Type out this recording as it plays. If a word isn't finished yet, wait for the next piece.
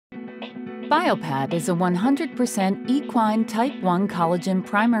Biopad is a 100% equine type 1 collagen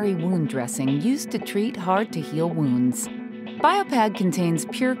primary wound dressing used to treat hard-to-heal wounds. Biopad contains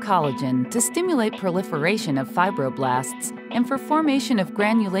pure collagen to stimulate proliferation of fibroblasts and for formation of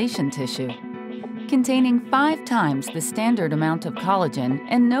granulation tissue. Containing 5 times the standard amount of collagen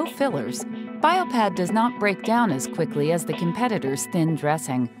and no fillers, Biopad does not break down as quickly as the competitor's thin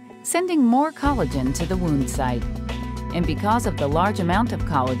dressing, sending more collagen to the wound site. And because of the large amount of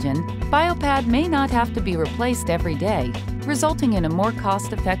collagen, Biopad may not have to be replaced every day, resulting in a more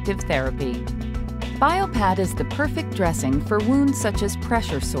cost-effective therapy. Biopad is the perfect dressing for wounds such as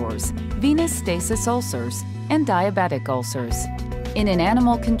pressure sores, venous stasis ulcers, and diabetic ulcers. In an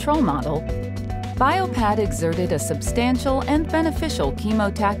animal control model, Biopad exerted a substantial and beneficial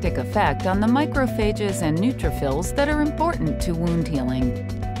chemotactic effect on the macrophages and neutrophils that are important to wound healing.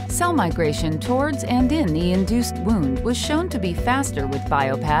 Cell migration towards and in the induced wound was shown to be faster with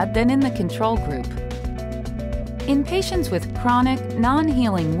Biopad than in the control group. In patients with chronic,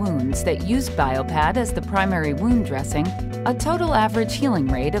 non-healing wounds that used Biopad as the primary wound dressing, a total average healing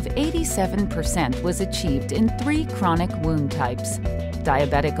rate of 87% was achieved in 3 chronic wound types: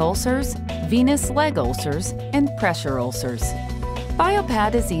 diabetic ulcers, venous leg ulcers, and pressure ulcers.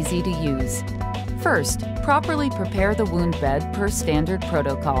 Biopad is easy to use. First, properly prepare the wound bed per standard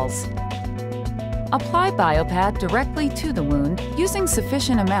protocols. Apply Biopad directly to the wound using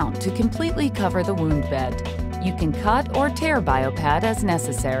sufficient amount to completely cover the wound bed. You can cut or tear Biopad as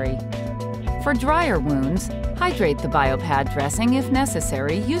necessary. For drier wounds, hydrate the Biopad dressing if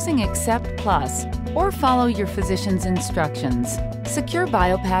necessary using Accept Plus or follow your physician's instructions. Secure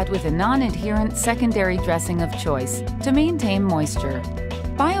Biopad with a non-adherent secondary dressing of choice to maintain moisture.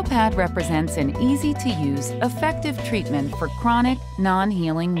 Biopad represents an easy-to-use, effective treatment for chronic,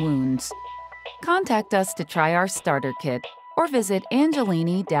 non-healing wounds. Contact us to try our starter kit or visit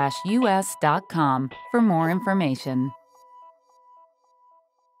angelini-us.com for more information.